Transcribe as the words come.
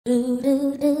FMG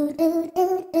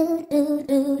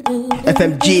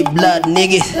blood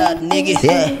niggas,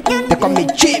 yeah. They call me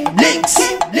Chiblinkz.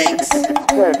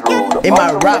 In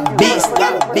my rap beast,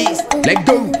 let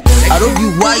go. I don't be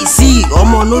YC,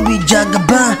 Omo no be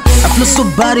Jagaban. I feel so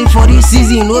body for this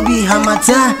season, no be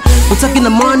Hamatan. We talking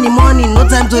the money, no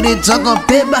time to dey talk of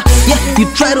paper. Yeah, you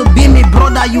try to be me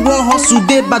brother, you won't hustle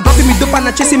day, but dropping me dope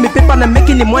and chasing me paper and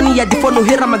making the money. Yeah, the phone no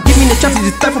here, I'ma give me the chance,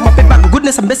 it's time for my paper.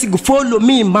 Goodness and mercy go follow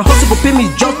me, my hustle go pay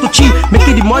me just to chill.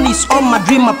 Making the money is all my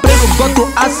dream, I pray to God to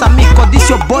answer me, cause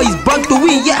this your boy is born to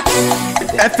win, yeah.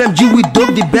 FMG we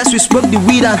dope the best, we smoke the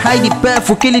weed and hide the pen.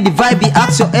 For killing the vibe, we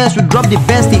ask your ass, we drop the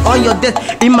best on your death.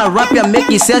 In my rap, you make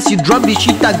it sense, you drop the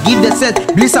shit, I give the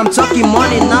set. Bliss, I'm talking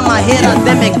money, now my head and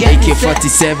them again.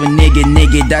 AK-47,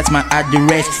 nigga, that's my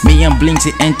address. Me and Blinks,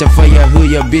 enter for your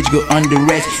hood, your bitch go on the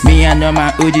rest. Me and all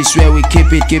my Eugy swear we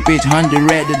keep it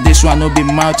 100. This one no be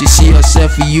mouth, you see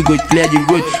yourself, you go clear the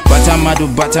road.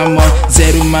 Batamado,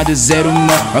 zero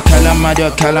more. Okalamado,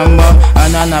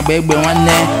 anana baby one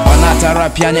name. Onatara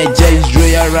piano, J's,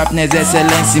 Royal rapness,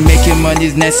 excellency. Making money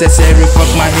is necessary, fuck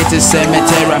my haters,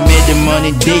 cemetery. I made the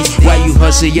money days, why you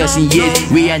hustle years and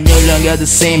years? We are no longer the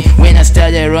same. When I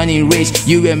started running race,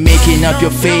 you were making up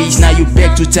your face. Now you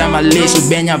beg to time my lace, so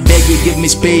Ben I beg you give me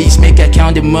space. Make I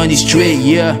count the money straight,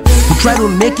 yeah. We try to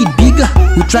make it bigger,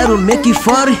 we try to make it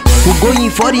 40. We going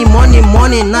for the money,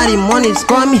 now the money is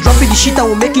coming. Dropping the shit, I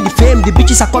will make it the fame. The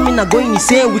bitches are coming, are going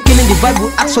insane. We killing the vibe, we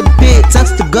ask for the pay.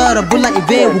 Thanks to God, I bull like in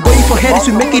vain. We going for heads,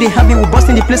 we make it happy. We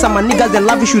busting the place, and my niggas they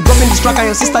lavish. We dropping this track, and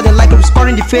your sister they like it. We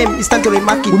scoring the fame, it's time to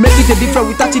remark it. We make it a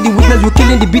different, we touch the witness. We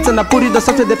killing the beats, and I put it the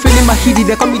something. They feeling my heat,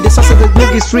 they call me the success. They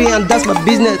make it free, and that's my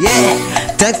business. Yeah,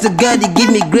 thanks to God, he give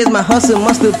me grace. My hustle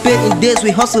must be paid in days. We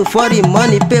hustle for the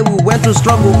money, pay. We went through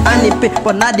struggle and it pay,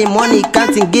 but now the money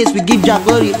can't engage. We give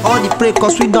Jagori all the pray,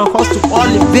 cause we don't hustle all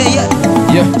the pay.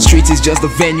 Yeah, street is just a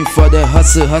venue for the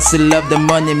hustle love the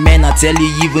money, man. I tell you,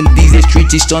 even these days,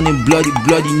 street is turning bloody.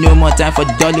 No more time for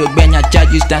dollar. When I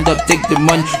charge you, stand up, take the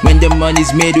money. When the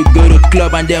money's made, we go to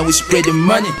club and then we spread the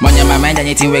money. Money on my mind,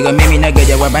 anything we gon' make me no good.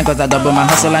 Yeah, we're bank cause I double my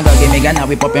hustle and go give me Ghana.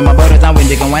 We popping my bottles and when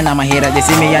they can wine on my head, they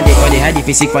see me and they call the high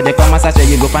physique for the commerce. That's where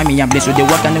you go find me and bliss with the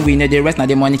work and the winner. The rest, now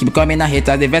the money keep coming. I hate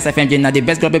as the best FMG, now the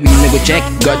best club, baby, you go check.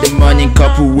 Got the money in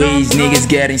couple ways, niggas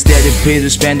getting steady pays. We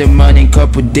spend the money in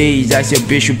couple days. Ask your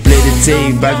bitch, we play the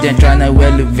tape. Back then trying to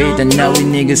elevate, and now we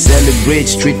niggas celebrate.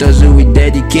 Street us who we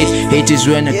dedicate. Haters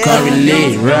wanna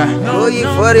correlate, right? Go you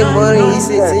for the money, he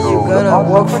says you gonna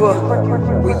work for.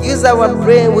 We use our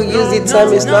brain, we use the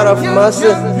time, it's not of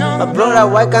muscle. My brother,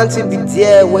 why can't you be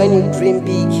there when you dream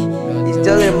big? It's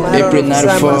just a matter April of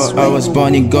time. I was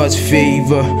born in God's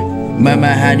favor. Mama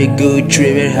had a good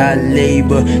trip and hard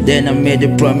labor. Then I made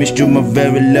a promise to my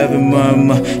very loving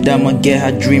mama that I'ma get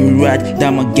her dream right, that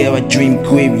I'ma get her dream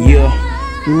quick, yeah.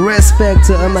 Respect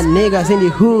to all my niggas in the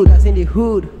hood.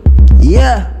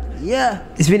 Yeah.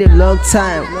 It's been a long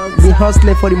time. Been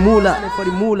hustling for the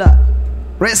moolah.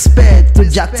 Respect to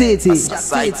Jack Titi.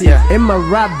 And my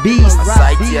rap beast.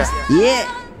 Yeah.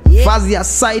 Fazia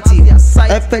Society.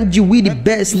 FNG we the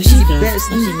best.